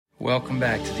Welcome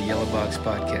back to the Yellow Box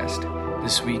Podcast.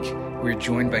 This week, we're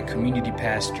joined by community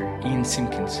pastor Ian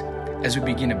Simpkins as we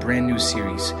begin a brand new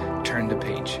series, Turn the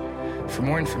Page. For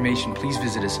more information, please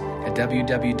visit us at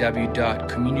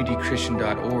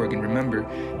www.communitychristian.org. And remember,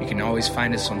 you can always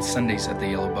find us on Sundays at the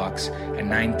Yellow Box at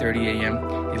 9:30 a.m.,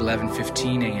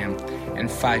 11:15 a.m., and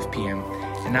 5 p.m.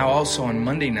 And now also on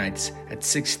Monday nights at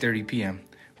 6:30 p.m.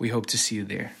 We hope to see you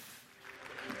there.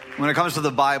 When it comes to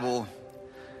the Bible,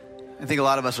 I think a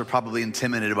lot of us are probably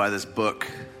intimidated by this book.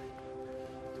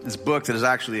 This book that is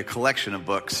actually a collection of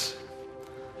books.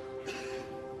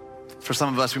 For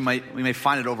some of us, we may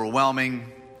find it overwhelming.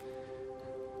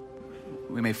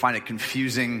 We may find it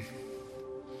confusing.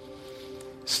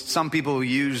 Some people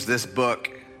use this book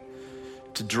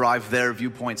to drive their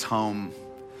viewpoints home.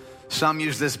 Some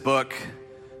use this book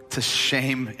to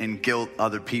shame and guilt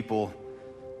other people.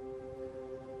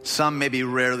 Some maybe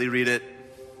rarely read it.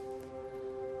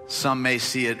 Some may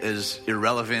see it as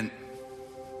irrelevant.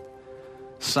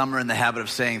 Some are in the habit of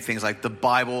saying things like, the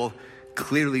Bible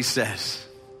clearly says.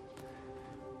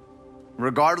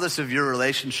 Regardless of your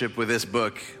relationship with this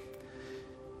book,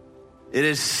 it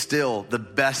is still the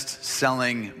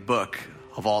best-selling book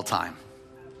of all time.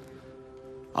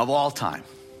 Of all time.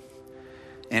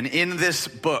 And in this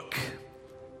book,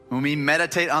 when we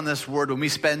meditate on this word, when we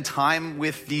spend time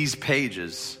with these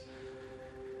pages,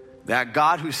 that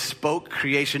God who spoke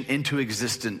creation into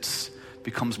existence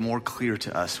becomes more clear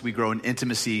to us. We grow in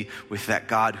intimacy with that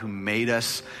God who made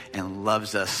us and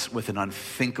loves us with an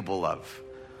unthinkable love.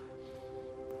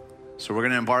 So we're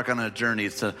going to embark on a journey.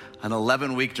 It's an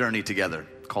 11-week journey together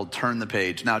called Turn the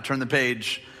Page. Now, Turn the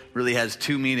Page really has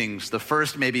two meanings. The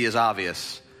first maybe is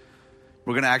obvious.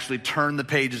 We're going to actually turn the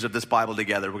pages of this Bible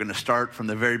together. We're going to start from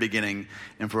the very beginning,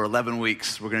 and for 11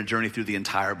 weeks, we're going to journey through the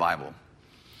entire Bible.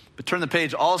 But turn the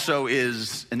page also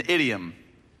is an idiom.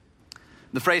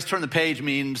 The phrase turn the page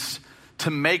means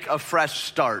to make a fresh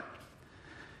start.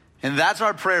 And that's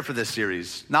our prayer for this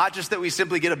series. Not just that we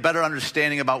simply get a better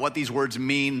understanding about what these words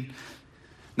mean,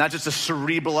 not just a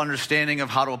cerebral understanding of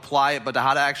how to apply it, but to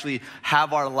how to actually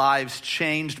have our lives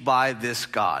changed by this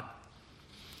God.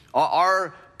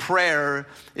 Our prayer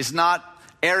is not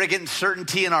arrogant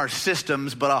certainty in our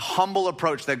systems, but a humble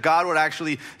approach that God would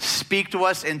actually speak to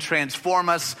us and transform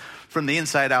us from the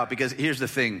inside out. Because here's the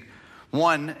thing.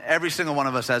 One, every single one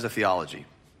of us has a theology.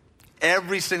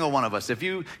 Every single one of us. If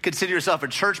you consider yourself a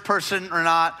church person or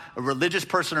not, a religious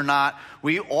person or not,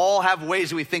 we all have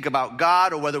ways that we think about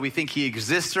God, or whether we think he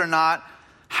exists or not,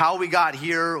 how we got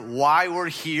here, why we're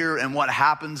here, and what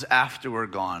happens after we're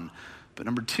gone. But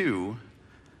number two,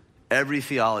 every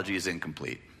theology is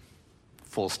incomplete.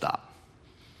 Full stop.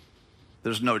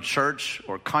 There's no church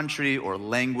or country or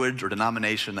language or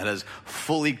denomination that has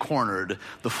fully cornered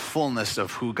the fullness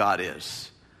of who God is.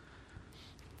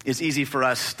 It's easy for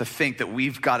us to think that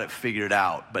we've got it figured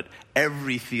out, but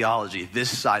every theology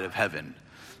this side of heaven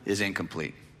is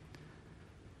incomplete.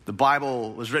 The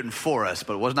Bible was written for us,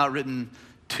 but it was not written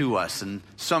to us. And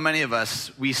so many of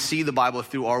us, we see the Bible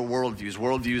through our worldviews.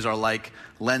 Worldviews are like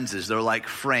lenses. They're like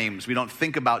frames. We don't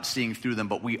think about seeing through them,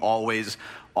 but we always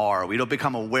are. We don't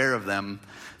become aware of them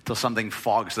until something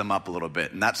fogs them up a little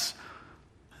bit. And that's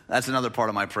another part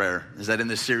of my prayer, is that in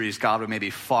this series, God would maybe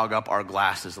fog up our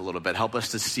glasses a little bit, help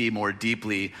us to see more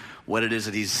deeply what it is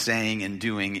that he's saying and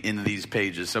doing in these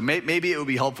pages. So maybe it would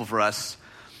be helpful for us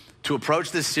to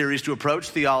approach this series, to approach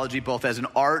theology both as an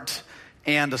art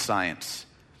and a science.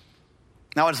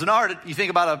 Now, as an art, you think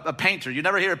about a painter. You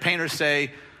never hear a painter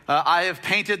say, I have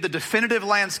painted the definitive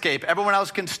landscape. Everyone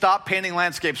else can stop painting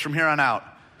landscapes from here on out,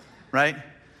 right?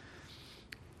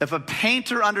 If a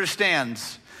painter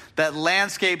understands that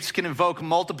landscapes can evoke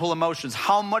multiple emotions,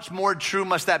 how much more true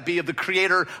must that be of the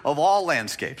creator of all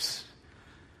landscapes?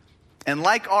 And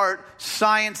like art,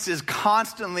 science is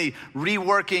constantly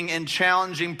reworking and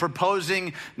challenging,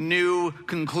 proposing new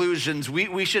conclusions.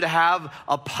 We should have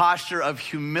a posture of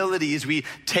humility as we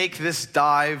take this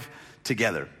dive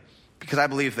together, because I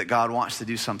believe that God wants to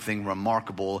do something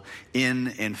remarkable in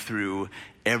and through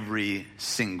every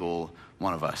single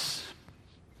one of us.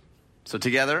 So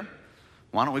together,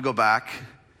 why don't we go back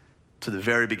to the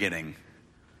very beginning,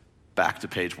 back to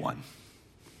page 1.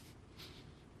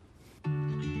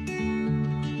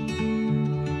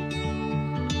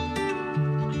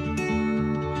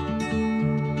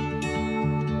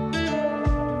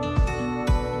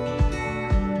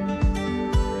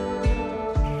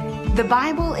 The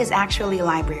Bible is actually a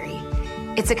library.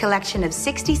 It's a collection of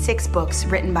 66 books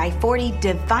written by 40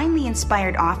 divinely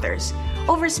inspired authors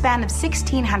over a span of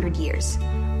 1,600 years.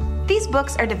 These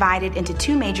books are divided into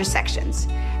two major sections: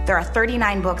 There are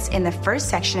 39 books in the first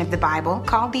section of the Bible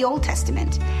called the Old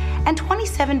Testament, and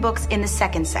 27 books in the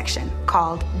second section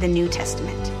called the New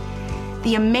Testament.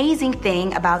 The amazing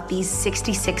thing about these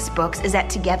 66 books is that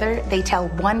together they tell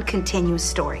one continuous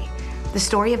story, the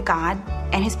story of God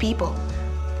and his people.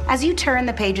 As you turn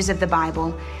the pages of the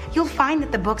Bible, you'll find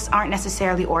that the books aren't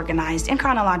necessarily organized in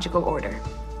chronological order.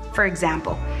 For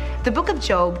example, the book of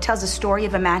Job tells a story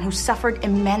of a man who suffered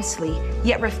immensely,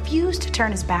 yet refused to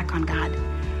turn his back on God.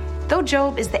 Though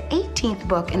Job is the 18th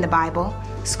book in the Bible,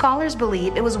 scholars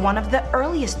believe it was one of the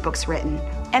earliest books written,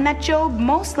 and that Job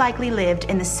most likely lived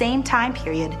in the same time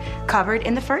period covered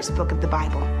in the first book of the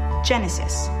Bible,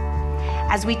 Genesis.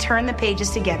 As we turn the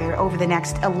pages together over the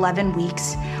next 11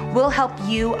 weeks, we'll help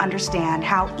you understand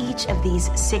how each of these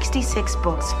 66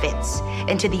 books fits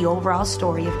into the overall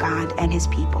story of God and his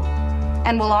people.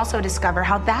 And we'll also discover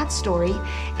how that story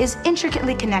is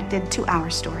intricately connected to our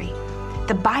story.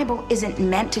 The Bible isn't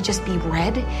meant to just be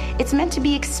read, it's meant to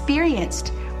be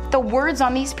experienced. The words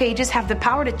on these pages have the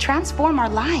power to transform our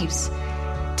lives.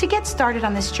 To get started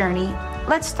on this journey,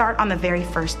 let's start on the very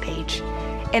first page.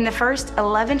 In the first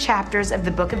 11 chapters of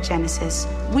the book of Genesis,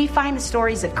 we find the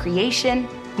stories of creation,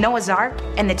 Noah's Ark,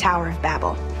 and the Tower of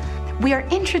Babel. We are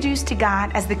introduced to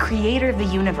God as the creator of the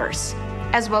universe,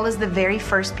 as well as the very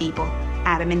first people,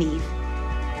 Adam and Eve.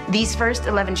 These first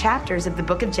 11 chapters of the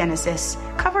book of Genesis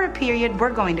cover a period we're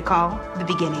going to call the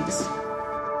beginnings.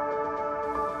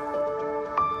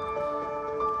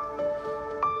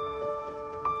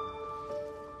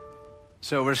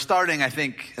 So we're starting, I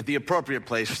think, at the appropriate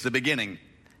place, the beginning.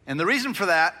 And the reason for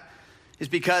that is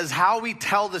because how we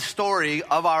tell the story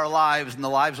of our lives and the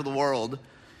lives of the world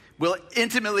will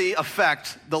intimately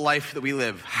affect the life that we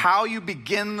live. How you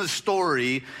begin the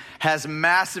story has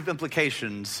massive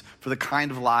implications for the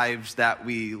kind of lives that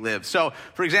we live. So,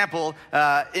 for example,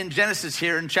 in Genesis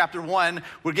here in chapter 1,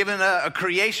 we're given a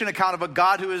creation account of a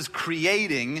God who is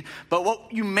creating. But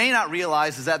what you may not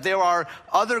realize is that there are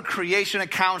other creation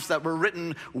accounts that were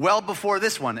written well before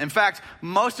this one. In fact,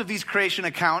 most of these creation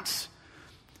accounts,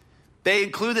 they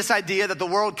include this idea that the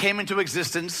world came into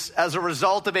existence as a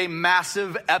result of a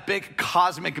massive, epic,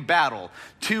 cosmic battle.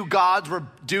 Two gods were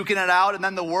duking it out, and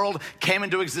then the world came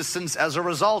into existence as a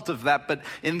result of that. But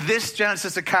in this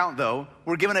Genesis account, though,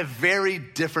 we're given a very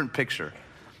different picture.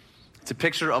 It's a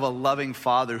picture of a loving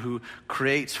Father who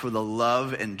creates for the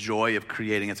love and joy of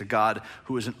creating. It's a God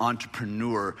who is an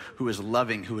entrepreneur, who is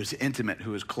loving, who is intimate,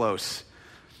 who is close.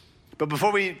 But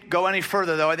before we go any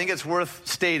further, though, I think it's worth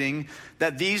stating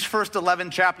that these first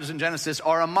 11 chapters in Genesis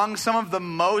are among some of the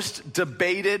most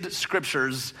debated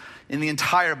scriptures in the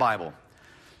entire Bible.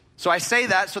 So I say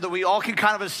that so that we all can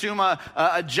kind of assume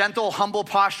a gentle, humble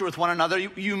posture with one another.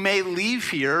 You may leave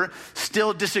here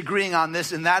still disagreeing on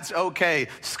this, and that's okay.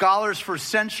 Scholars for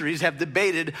centuries have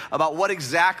debated about what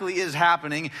exactly is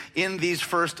happening in these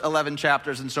first 11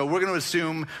 chapters. And so we're going to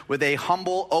assume with a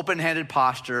humble, open-handed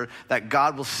posture that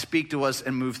God will speak to us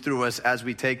and move through us as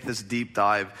we take this deep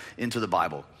dive into the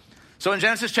Bible. So in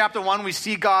Genesis chapter 1, we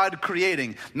see God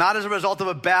creating, not as a result of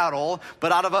a battle,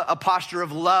 but out of a posture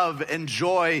of love and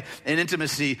joy and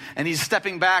intimacy. And he's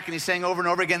stepping back and he's saying over and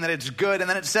over again that it's good. And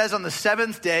then it says on the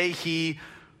seventh day, he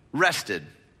rested.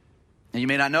 And you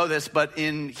may not know this, but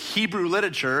in Hebrew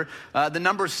literature, the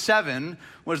number 7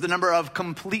 was the number of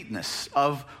completeness,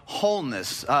 of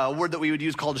wholeness, a word that we would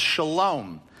use called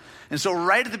shalom. And so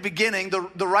right at the beginning,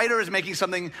 the writer is making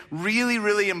something really,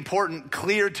 really important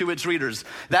clear to its readers.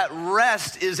 That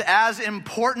rest is as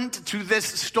important to this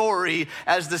story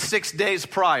as the 6 days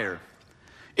prior.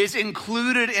 It's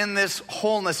included in this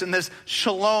wholeness, in this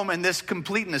shalom, and this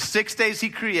completeness. 6 days he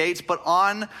creates, but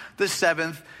on the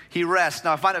 7th, he rests.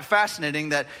 Now, I find it fascinating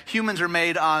that humans are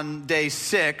made on day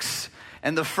 6,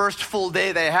 and the first full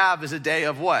day they have is a day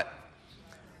of what?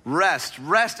 Rest.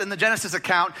 Rest in the Genesis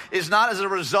account is not as a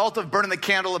result of burning the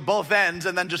candle at both ends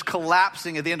and then just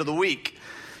collapsing at the end of the week.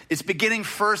 It's beginning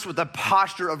first with a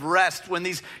posture of rest when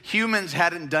these humans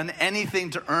hadn't done anything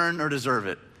to earn or deserve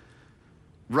it.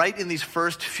 Right in these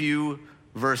first few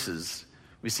verses,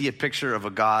 we see a picture of a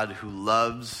God who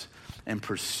loves and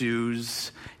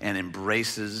pursues and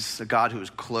embraces, a God who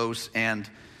is close and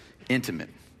intimate.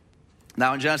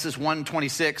 Now in Genesis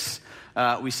 1:26,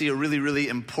 we see a really, really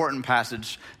important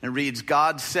passage. And it reads,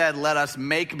 God said, let us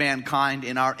make mankind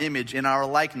in our image, in our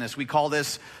likeness. We call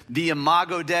this the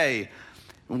Imago Dei.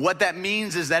 And what that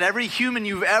means is that every human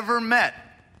you've ever met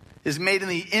is made in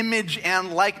the image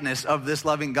and likeness of this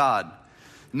loving God.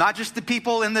 Not just the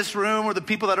people in this room or the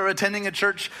people that are attending a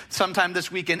church sometime this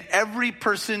weekend. Every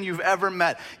person you've ever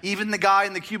met, even the guy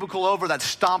in the cubicle over that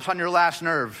stomps on your last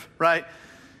nerve, right?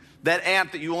 that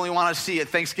aunt that you only want to see at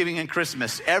Thanksgiving and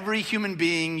Christmas. Every human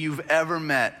being you've ever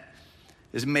met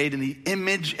is made in the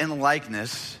image and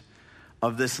likeness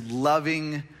of this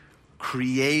loving,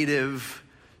 creative,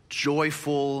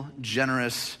 joyful,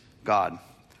 generous God.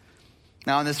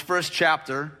 Now, in this first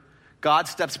chapter, God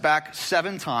steps back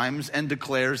 7 times and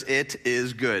declares it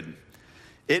is good.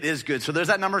 It is good. So there's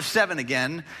that number 7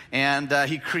 again, and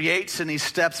he creates and he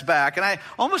steps back. And I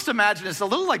almost imagine it's a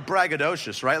little like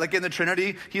braggadocious, right? Like in the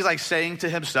Trinity, he's like saying to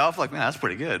himself, like, man, that's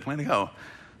pretty good. Way to go.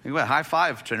 Like, high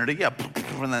five, Trinity. Yeah.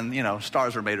 And then,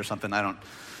 stars are made or something.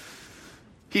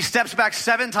 He steps back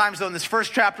 7 times, though, in this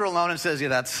first chapter alone and says, yeah,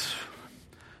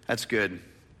 that's good.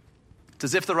 It's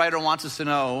as if the writer wants us to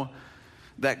know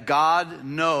that God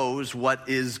knows what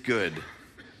is good.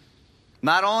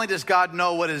 Not only does God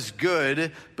know what is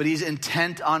good, but he's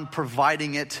intent on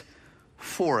providing it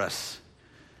for us.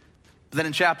 But then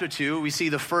in chapter 2, we see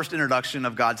the first introduction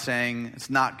of God saying it's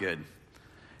not good.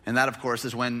 And that, of course,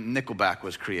 is when Nickelback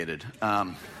was created.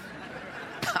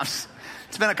 It's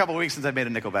been a couple weeks since I made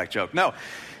a Nickelback joke. No,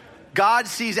 God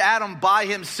sees Adam by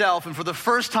himself and for the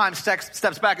first time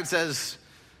steps back and says,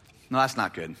 no, that's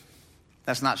not good.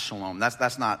 That's not shalom.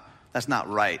 That's not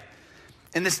right.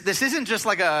 And this isn't just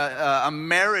like a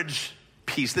marriage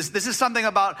piece. This is something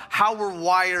about how we're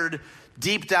wired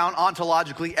deep down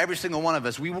ontologically, every single one of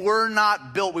us. We were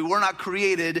not built, we were not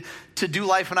created to do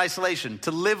life in isolation,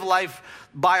 to live life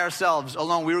by ourselves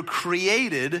alone. We were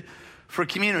created for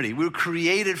community. We were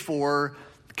created for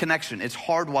connection. It's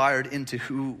hardwired into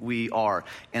who we are.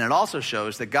 And it also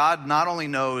shows that God not only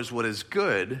knows what is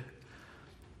good,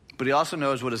 but he also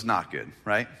knows what is not good,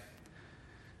 right?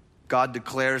 God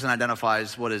declares and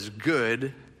identifies what is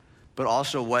good, but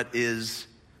also what is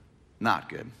not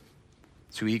good.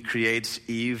 So he creates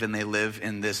Eve and they live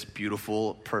in this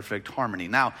beautiful, perfect harmony.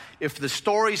 Now, if the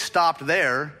story stopped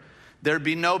there, there'd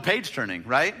be no page turning,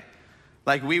 right?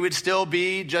 Like we would still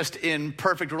be just in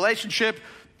perfect relationship,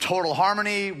 total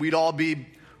harmony. We'd all be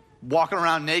walking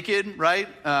around naked, right?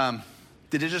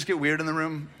 Did it just get weird in the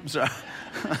room? I'm sorry.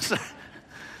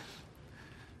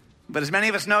 But as many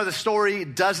of us know, the story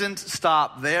doesn't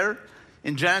stop there.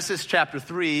 In Genesis chapter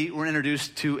 3, we're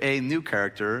introduced to a new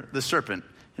character, the serpent.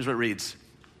 Here's what it reads.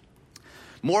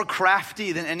 More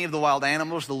crafty than any of the wild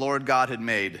animals the Lord God had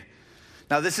made.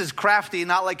 Now this is crafty,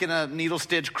 not like in a needle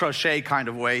stitch crochet kind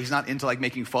of way. He's not into like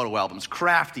making photo albums.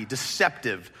 Crafty,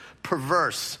 deceptive,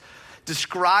 perverse.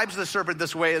 Describes the serpent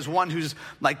this way as one who's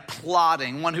like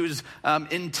plotting, one who's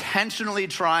intentionally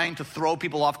trying to throw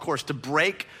people off course, to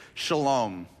break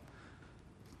shalom,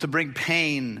 to bring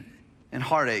pain and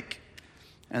heartache.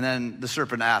 And then the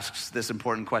serpent asks this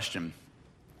important question.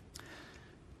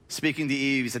 Speaking to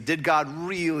Eve, he said, did God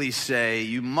really say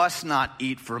you must not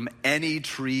eat from any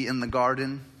tree in the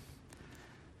garden?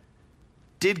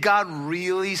 Did God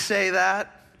really say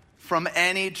that? From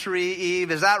any tree,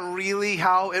 Eve? Is that really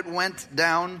how it went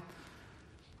down?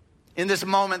 In this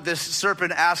moment, this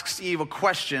serpent asks Eve a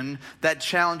question that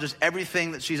challenges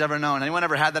everything that she's ever known. Anyone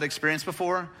ever had that experience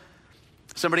before?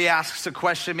 Somebody asks a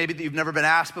question maybe that you've never been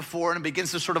asked before, and it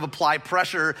begins to sort of apply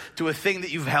pressure to a thing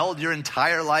that you've held your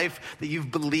entire life, that you've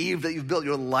believed, that you've built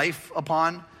your life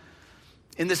upon.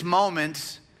 In this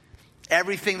moment,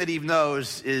 everything that Eve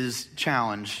knows is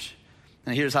challenged.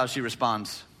 And here's how she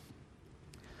responds.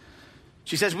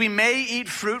 She says, we may eat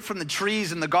fruit from the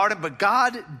trees in the garden, but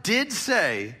God did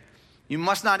say, you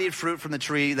must not eat fruit from the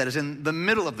tree that is in the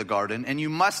middle of the garden, and you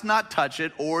must not touch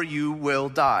it or you will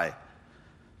die.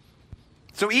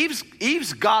 So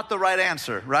Eve's got the right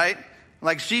answer, right?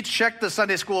 Like she checked the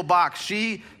Sunday school box.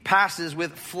 She passes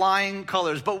with flying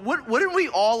colors. But wouldn't we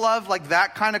all love like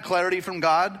that kind of clarity from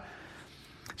God?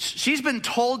 She's been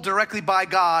told directly by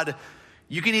God,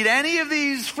 you can eat any of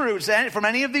these fruits from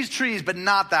any of these trees, but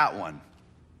not that one.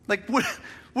 Like,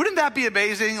 wouldn't that be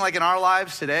amazing, like in our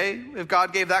lives today, if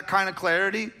God gave that kind of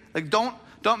clarity? Like, don't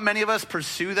many of us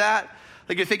pursue that?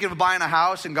 Like you're thinking of buying a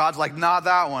house and God's like, not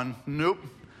that one. Nope.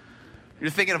 You're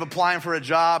thinking of applying for a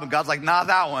job and God's like, not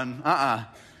that one.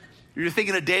 You're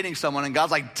thinking of dating someone and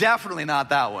God's like, definitely not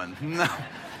that one. No.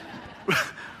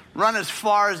 Run as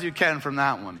far as you can from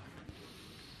that one.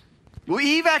 Well,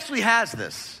 Eve actually has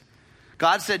this.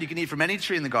 God said you can eat from any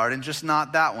tree in the garden, just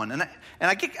not that one. And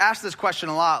I get asked this question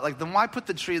a lot, like, then why put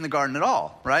the tree in the garden at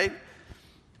all, right?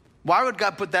 Why would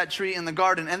God put that tree in the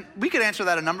garden? And we could answer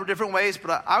that a number of different ways,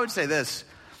 but I would say this.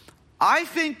 I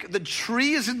think the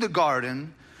tree is in the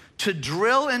garden to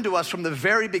drill into us from the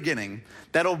very beginning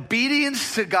that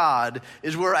obedience to God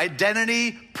is where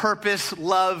identity, purpose,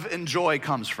 love, and joy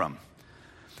comes from.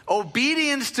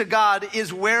 Obedience to God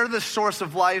is where the source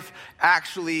of life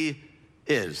actually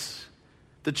is.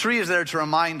 The tree is there to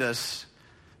remind us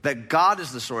that God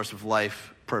is the source of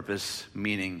life, purpose,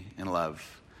 meaning, and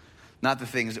love, not the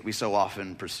things that we so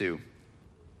often pursue.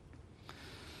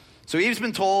 So Eve's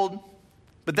been told,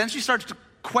 but then she starts to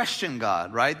question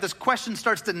God, right? This question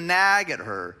starts to nag at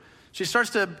her. She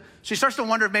starts to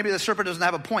wonder if maybe the serpent doesn't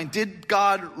have a point. Did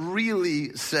God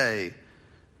really say?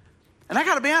 And I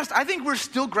gotta be honest, I think we're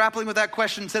still grappling with that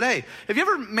question today. Have you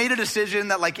ever made a decision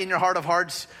that like in your heart of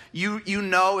hearts, you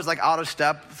know is like out of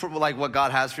step for like what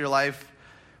God has for your life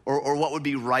or what would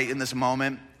be right in this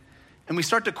moment? And we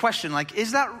start to question like,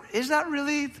 is that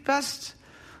really the best?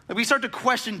 Like we start to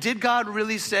question, did God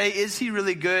really say? Is he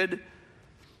really good?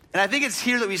 And I think it's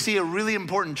here that we see a really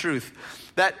important truth,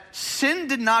 that sin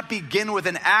did not begin with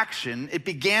an action, it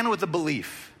began with a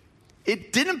belief.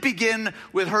 It didn't begin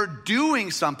with her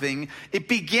doing something. It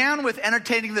began with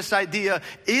entertaining this idea,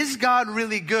 is God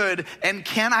really good and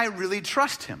can I really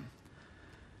trust him?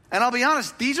 And I'll be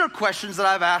honest, these are questions that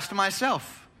I've asked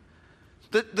myself.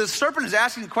 The serpent is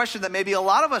asking a question that maybe a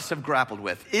lot of us have grappled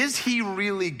with. Is he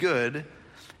really good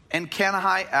and can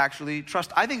I actually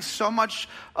trust? I think so much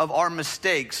of our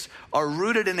mistakes are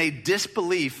rooted in a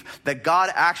disbelief that God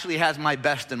actually has my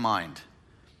best in mind.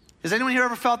 Has anyone here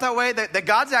ever felt that way? That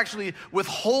God's actually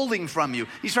withholding from you.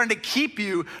 He's trying to keep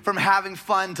you from having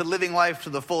fun, to living life to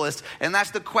the fullest. And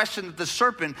that's the question that the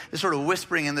serpent is sort of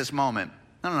whispering in this moment.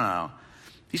 No.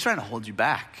 He's trying to hold you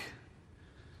back.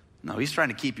 No, he's trying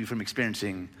to keep you from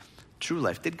experiencing true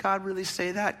life. Did God really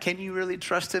say that? Can you really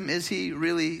trust him? Is he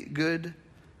really good?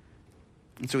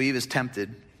 And so Eve is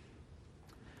tempted.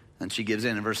 And she gives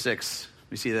in verse 6.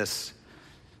 We see this.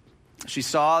 She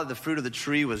saw the fruit of the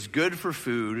tree was good for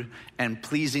food and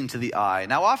pleasing to the eye.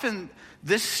 Now, often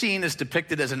this scene is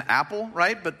depicted as an apple,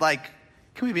 right? But like,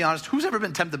 can we be honest? Who's ever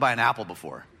been tempted by an apple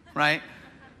before, right?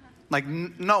 Like,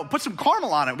 no, put some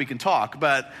caramel on it, we can talk,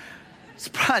 but it's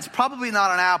probably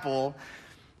not an apple.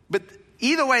 But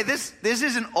either way, this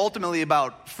isn't ultimately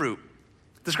about fruit.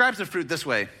 It describes the fruit this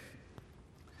way.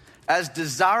 As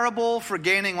desirable for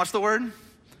gaining, what's the word?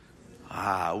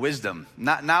 Wisdom.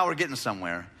 Now we're getting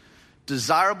somewhere.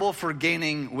 Desirable for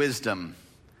gaining wisdom.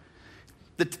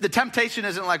 The temptation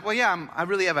isn't like, well, yeah, I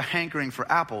really have a hankering for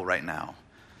apple right now.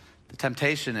 The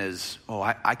temptation is,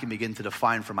 I can begin to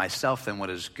define for myself then what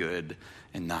is good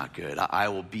and not good. I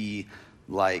will be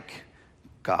like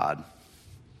God.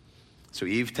 So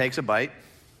Eve takes a bite.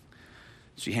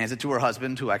 She hands it to her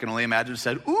husband, who I can only imagine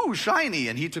said, ooh, shiny,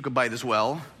 and he took a bite as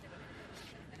well.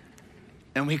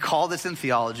 And we call this in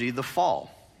theology the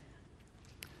fall.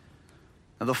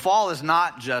 Now, the fall is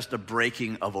not just a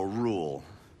breaking of a rule.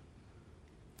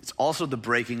 It's also the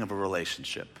breaking of a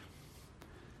relationship.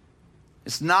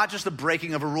 It's not just the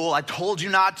breaking of a rule. I told you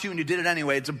not to and you did it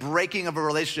anyway. It's a breaking of a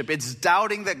relationship. It's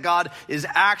doubting that God is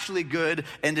actually good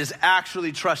and is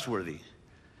actually trustworthy.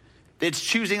 It's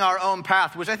choosing our own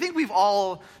path, which I think we've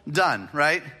all done,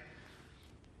 right?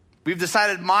 We've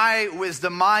decided my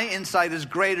wisdom, my insight is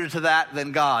greater to that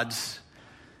than God's.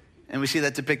 And we see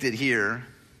that depicted here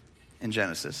in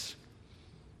Genesis.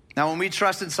 Now, when we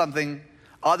trust in something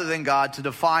other than God to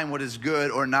define what is good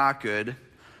or not good,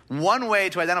 one way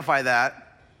to identify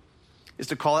that is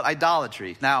to call it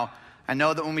idolatry. Now, I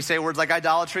know that when we say words like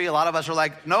idolatry, a lot of us are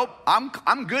like, nope,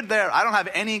 I'm good there. I don't have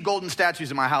any golden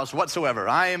statues in my house whatsoever.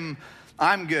 I'm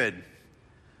good.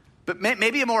 But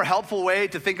maybe a more helpful way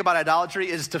to think about idolatry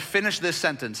is to finish this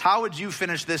sentence. How would you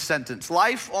finish this sentence?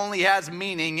 Life only has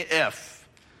meaning if.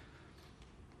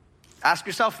 Ask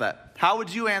yourself that. How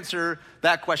would you answer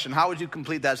that question? How would you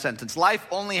complete that sentence? Life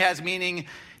only has meaning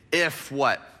if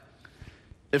what?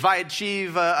 If I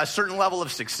achieve a certain level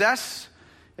of success,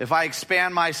 if I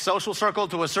expand my social circle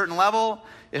to a certain level,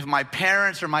 if my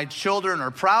parents or my children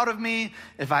are proud of me,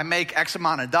 if I make X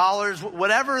amount of dollars,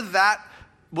 whatever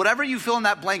you fill in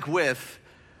that blank with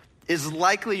is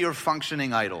likely your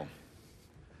functioning idol.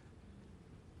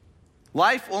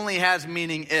 Life only has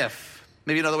meaning if.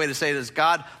 Maybe another way to say it is,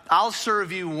 God, I'll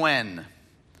serve you when.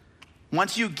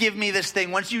 Once you give me this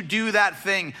thing, once you do that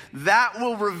thing, that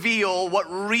will reveal what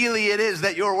really it is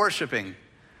that you're worshiping.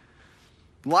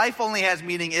 Life only has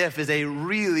meaning if is a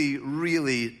really,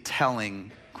 really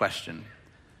telling question.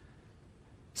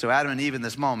 So Adam and Eve in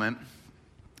this moment,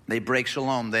 they break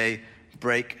shalom, they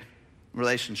break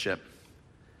relationship.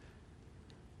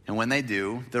 And when they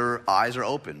do, their eyes are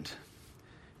opened.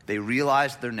 They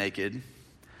realize they're naked,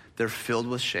 they're filled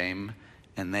with shame,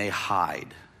 and they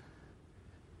hide.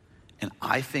 And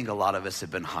I think a lot of us have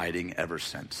been hiding ever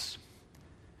since.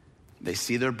 They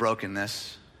see their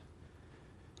brokenness,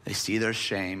 they see their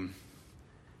shame,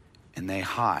 and they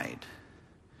hide.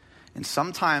 And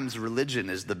sometimes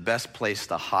religion is the best place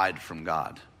to hide from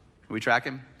God. Are we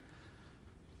tracking?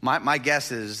 My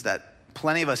guess is that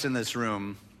plenty of us in this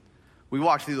room, we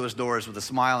walked through those doors with a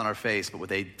smile on our face, but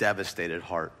with a devastated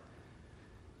heart.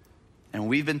 And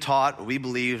we've been taught, we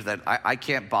believe that I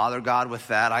can't bother God with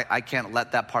that. I can't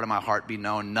let that part of my heart be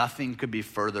known. Nothing could be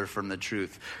further from the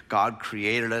truth. God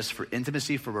created us for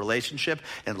intimacy, for relationship.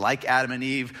 And like Adam and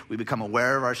Eve, we become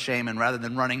aware of our shame. And rather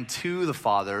than running to the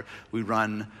Father, we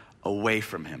run away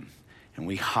from him. And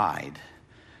we hide.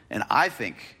 And I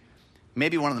think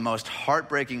maybe one of the most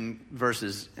heartbreaking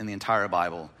verses in the entire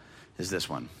Bible is this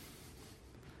one.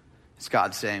 It's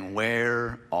God saying,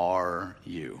 "Where are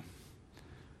you?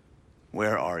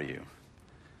 Where are you?"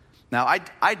 Now,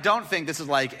 I don't think this is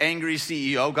like angry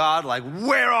CEO God, like,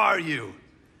 "Where are you?"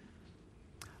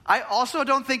 I also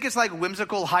don't think it's like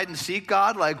whimsical hide and seek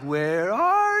God, like, "Where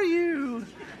are you?"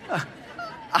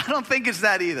 I don't think it's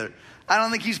that either. I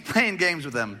don't think he's playing games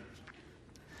with them.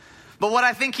 But what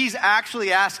I think he's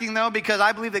actually asking, though, because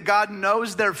I believe that God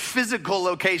knows their physical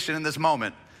location in this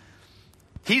moment.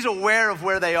 He's aware of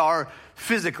where they are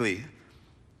physically.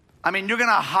 I mean, you're going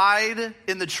to hide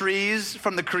in the trees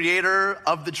from the creator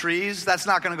of the trees. That's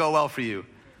not going to go well for you.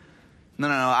 No.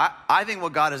 I think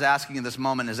what God is asking in this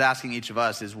moment is asking each of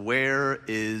us is, where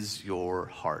is your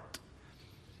heart?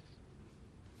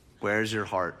 Where's your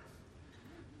heart?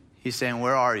 He's saying,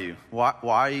 where are you? Why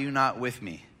are you not with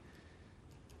me?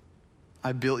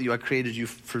 I built you, I created you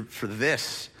for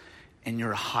this, and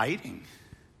you're hiding.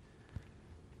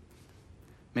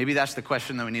 Maybe that's the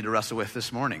question that we need to wrestle with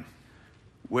this morning.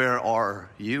 Where are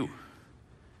you?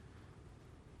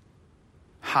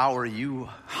 How are you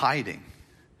hiding?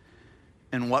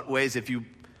 In what ways, if you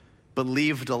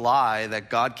believed a lie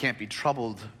that God can't be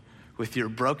troubled with your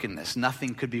brokenness,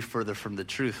 nothing could be further from the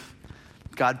truth.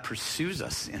 God pursues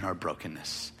us in our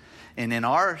brokenness. And in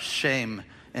our shame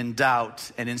and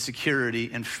doubt and insecurity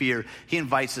and fear, he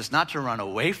invites us not to run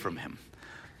away from him,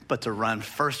 but to run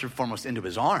first and foremost into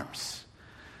his arms.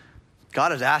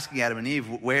 God is asking Adam and Eve,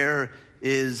 where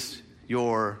is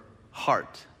your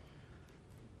heart?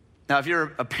 Now, if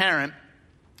you're a parent,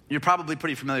 you're probably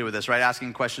pretty familiar with this, right?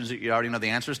 Asking questions that you already know the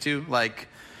answers to. Like,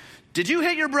 did you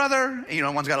hit your brother? You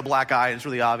know, one's got a black eye, and it's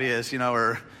really obvious,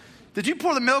 or did you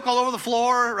pour the milk all over the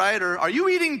floor, right? Or are you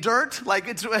eating dirt? Like,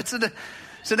 it's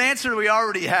an answer we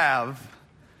already have.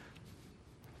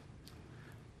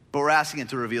 But we're asking it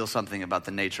to reveal something about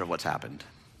the nature of what's happened.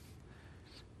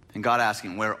 And God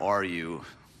asking, where are you?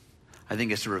 I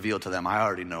think it's to reveal to them, I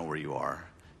already know where you are.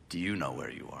 Do you know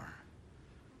where you are?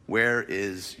 Where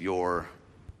is your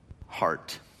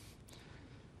heart?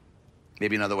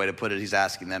 Maybe another way to put it, he's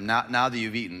asking them, now that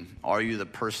you've eaten, are you the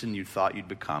person you thought you'd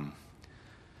become?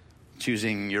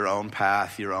 Choosing your own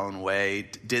path, your own way,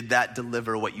 did that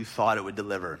deliver what you thought it would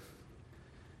deliver?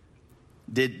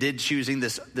 Did choosing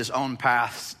this own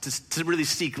path to really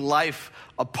seek life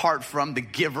apart from the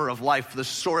giver of life, the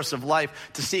source of life,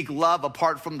 to seek love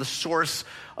apart from the source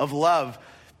of love?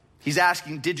 He's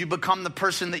asking, did you become the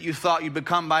person that you thought you'd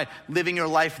become by living your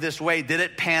life this way? Did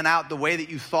it pan out the way that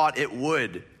you thought it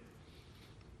would?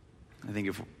 I think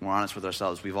if we're honest with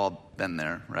ourselves, we've all been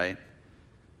there, right?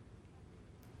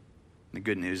 The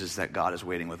good news is that God is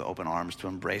waiting with open arms to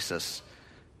embrace us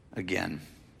again.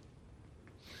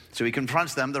 So he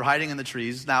confronts them. They're hiding in the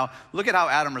trees. Now, look at how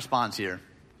Adam responds here.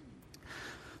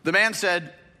 The man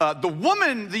said, the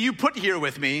woman that you put here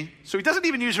with me, so he doesn't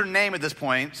even use her name at this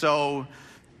point. So,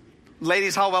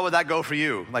 ladies, how well would that go for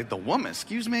you? Like, the woman,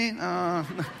 excuse me? I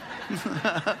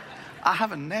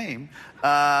have a name.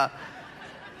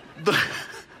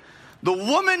 The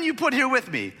woman you put here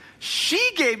with me,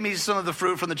 she gave me some of the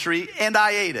fruit from the tree, and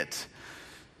I ate it.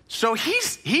 So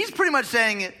he's pretty much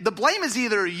saying the blame is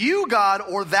either you, God,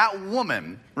 or that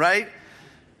woman, right?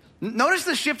 Notice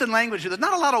the shift in language here. There's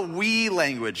not a lot of we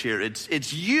language here.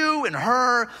 It's you and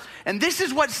her. And this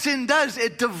is what sin does.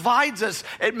 It divides us.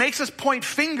 It makes us point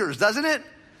fingers, doesn't it?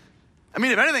 I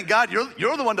mean, if anything, God,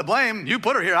 you're the one to blame. You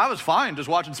put her here. I was fine just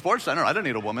watching SportsCenter. I didn't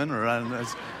need a woman.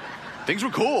 Things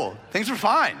were cool. Things were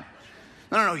fine.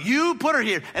 No, you put her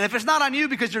here. And if it's not on you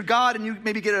because you're God and you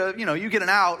maybe get you get an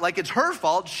out, like it's her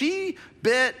fault. She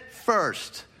bit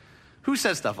first. Who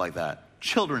says stuff like that?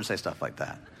 Children say stuff like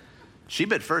that. She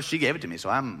bit first, she gave it to me, so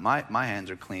my hands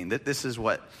are clean. This is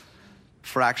what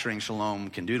fracturing shalom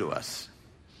can do to us.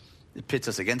 It pits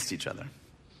us against each other.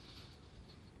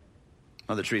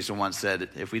 Mother Teresa once said,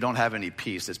 if we don't have any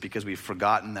peace, it's because we've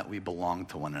forgotten that we belong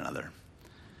to one another.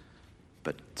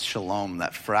 But shalom,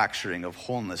 that fracturing of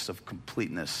wholeness, of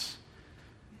completeness,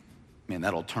 man,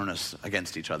 that'll turn us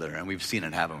against each other. And we've seen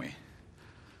it, haven't we?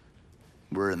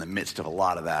 We're in the midst of a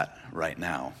lot of that right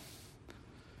now.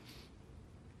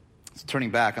 So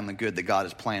turning back on the good that God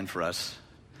has planned for us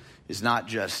is not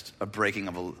just a breaking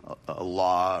of a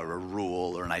law or a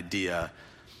rule or an idea.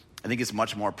 I think it's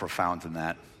much more profound than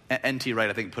that. N.T.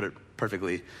 Wright, I think, put it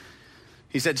perfectly.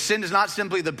 He said, sin is not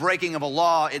simply the breaking of a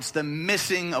law, it's the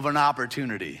missing of an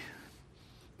opportunity.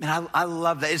 And I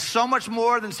love that. It's so much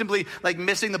more than simply like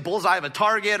missing the bullseye of a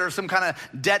target or some kind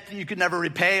of debt that you could never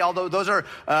repay, although those are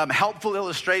helpful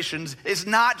illustrations. It's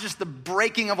not just the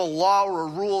breaking of a law or a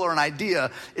rule or an idea.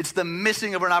 It's the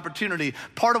missing of an opportunity.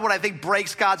 Part of what I think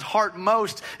breaks God's heart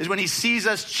most is when he sees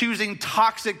us choosing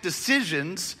toxic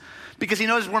decisions because he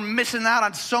knows we're missing out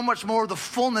on so much more of the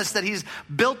fullness that he's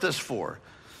built us for,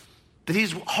 that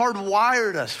he's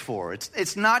hardwired us for.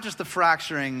 It's not just the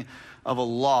fracturing of a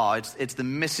law, it's the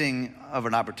missing of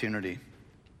an opportunity.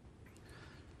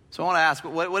 So I want to ask,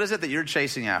 what is it that you're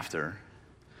chasing after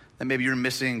that maybe you're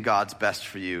missing God's best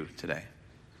for you today?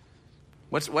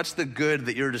 What's the good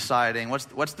that you're deciding?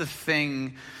 What's the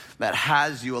thing that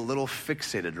has you a little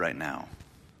fixated right now?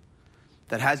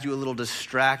 That has you a little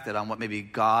distracted on what maybe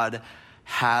God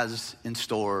has in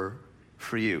store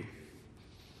for you?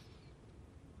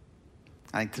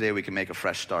 I think today we can make a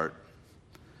fresh start.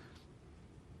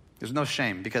 There's no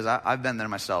shame because I've been there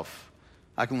myself.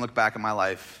 I can look back at my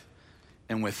life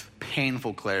and with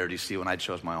painful clarity see when I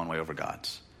chose my own way over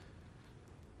God's.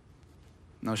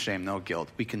 No shame, no guilt.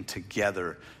 We can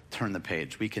together turn the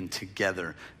page. We can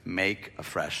together make a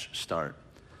fresh start.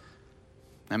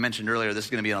 I mentioned earlier this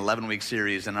is going to be an 11-week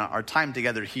series, and our time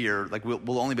together here, like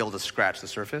we'll only be able to scratch the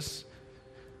surface.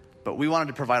 But we wanted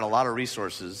to provide a lot of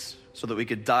resources so that we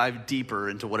could dive deeper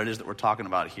into what it is that we're talking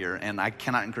about here. And I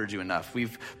cannot encourage you enough.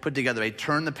 We've put together a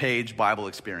turn-the-page Bible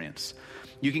experience.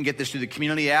 You can get this through the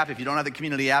community app. If you don't have the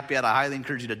community app yet, I highly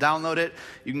encourage you to download it.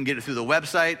 You can get it through the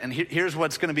website. And here's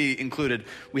what's going to be included.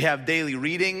 We have daily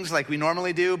readings like we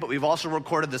normally do, but we've also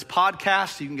recorded this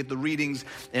podcast so you can get the readings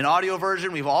in audio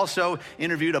version. We've also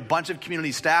interviewed a bunch of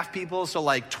community staff people. So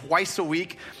like twice a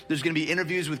week, there's going to be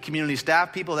interviews with community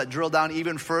staff people that drill down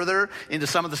even further into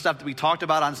some of the stuff that we talked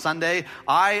about on Sunday.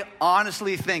 I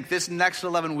honestly think this next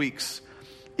 11 weeks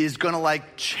is going to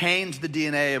like change the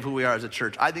DNA of who we are as a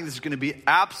church. I think this is going to be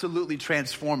absolutely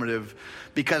transformative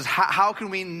because how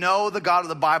can we know the God of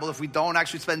the Bible if we don't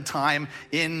actually spend time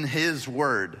in his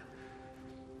word?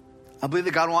 I believe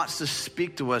that God wants to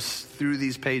speak to us through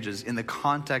these pages in the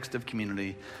context of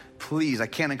community. Please, I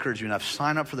can't encourage you enough.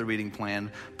 Sign up for the reading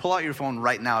plan. Pull out your phone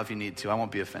right now if you need to. I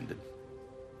won't be offended.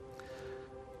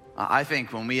 I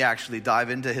think when we actually dive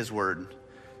into his word,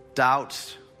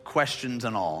 doubts, questions,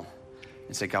 and all,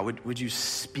 and say, God, would you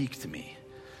speak to me?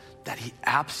 That he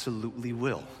absolutely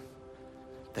will.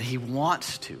 That he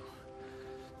wants to.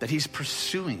 That he's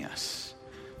pursuing us.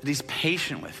 That he's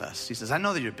patient with us. He says, I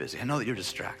know that you're busy. I know that you're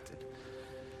distracted.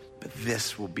 But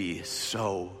this will be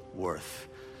so worth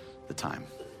the time.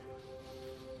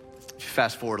 If you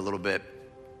fast forward a little bit,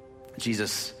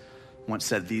 Jesus once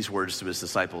said these words to his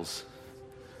disciples.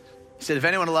 He said, if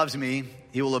anyone loves me,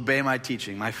 he will obey my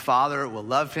teaching. My Father will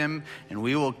love him, and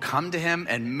we will come to him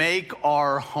and make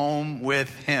our home with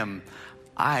him.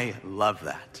 I love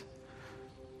that.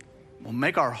 We'll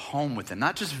make our home with him,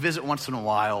 not just visit once in a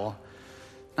while,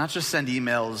 not just send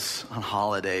emails on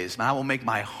holidays. And I will make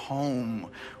my home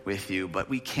with you, but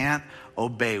we can't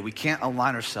obey. We can't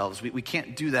align ourselves. We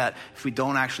can't do that if we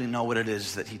don't actually know what it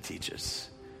is that he teaches.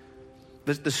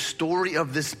 The story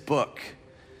of this book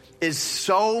is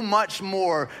so much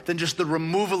more than just the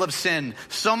removal of sin.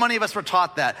 So many of us were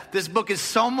taught that. This book is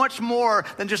so much more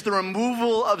than just the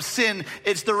removal of sin.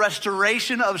 It's the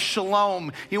restoration of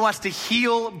shalom. He wants to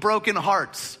heal broken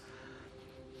hearts.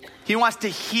 He wants to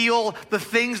heal the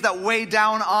things that weigh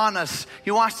down on us.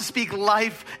 He wants to speak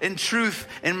life and truth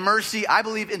and mercy, I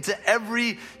believe, into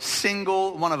every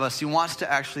single one of us. He wants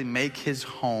to actually make his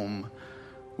home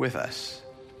with us.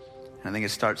 And I think it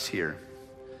starts here.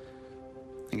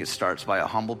 I think it starts by a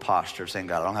humble posture saying,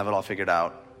 God, I don't have it all figured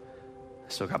out. I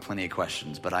still got plenty of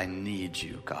questions, but I need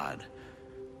you, God.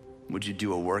 Would you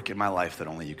do a work in my life that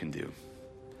only you can do?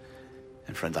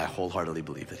 And friends, I wholeheartedly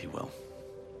believe that he will.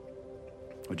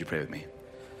 Would you pray with me?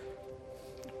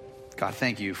 God,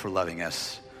 thank you for loving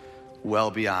us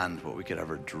well beyond what we could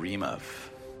ever dream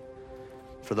of.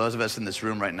 For those of us in this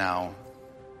room right now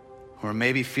who are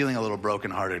maybe feeling a little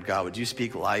brokenhearted, God, would you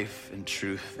speak life and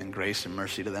truth and grace and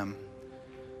mercy to them?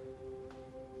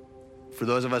 For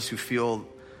those of us who feel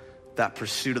that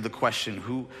pursuit of the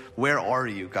question, where are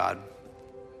you, God?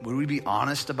 Would we be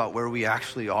honest about where we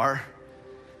actually are?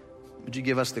 Would you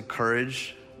give us the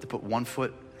courage to put one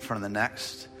foot in front of the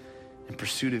next in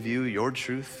pursuit of you, your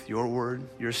truth, your word,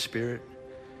 your spirit?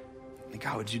 And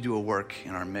God, would you do a work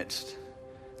in our midst?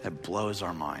 that blows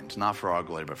our minds, not for our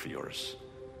glory, but for yours.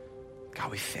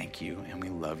 God, we thank you and we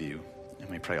love you. And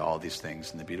we pray all these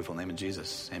things in the beautiful name of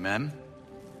Jesus. Amen.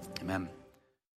 Amen.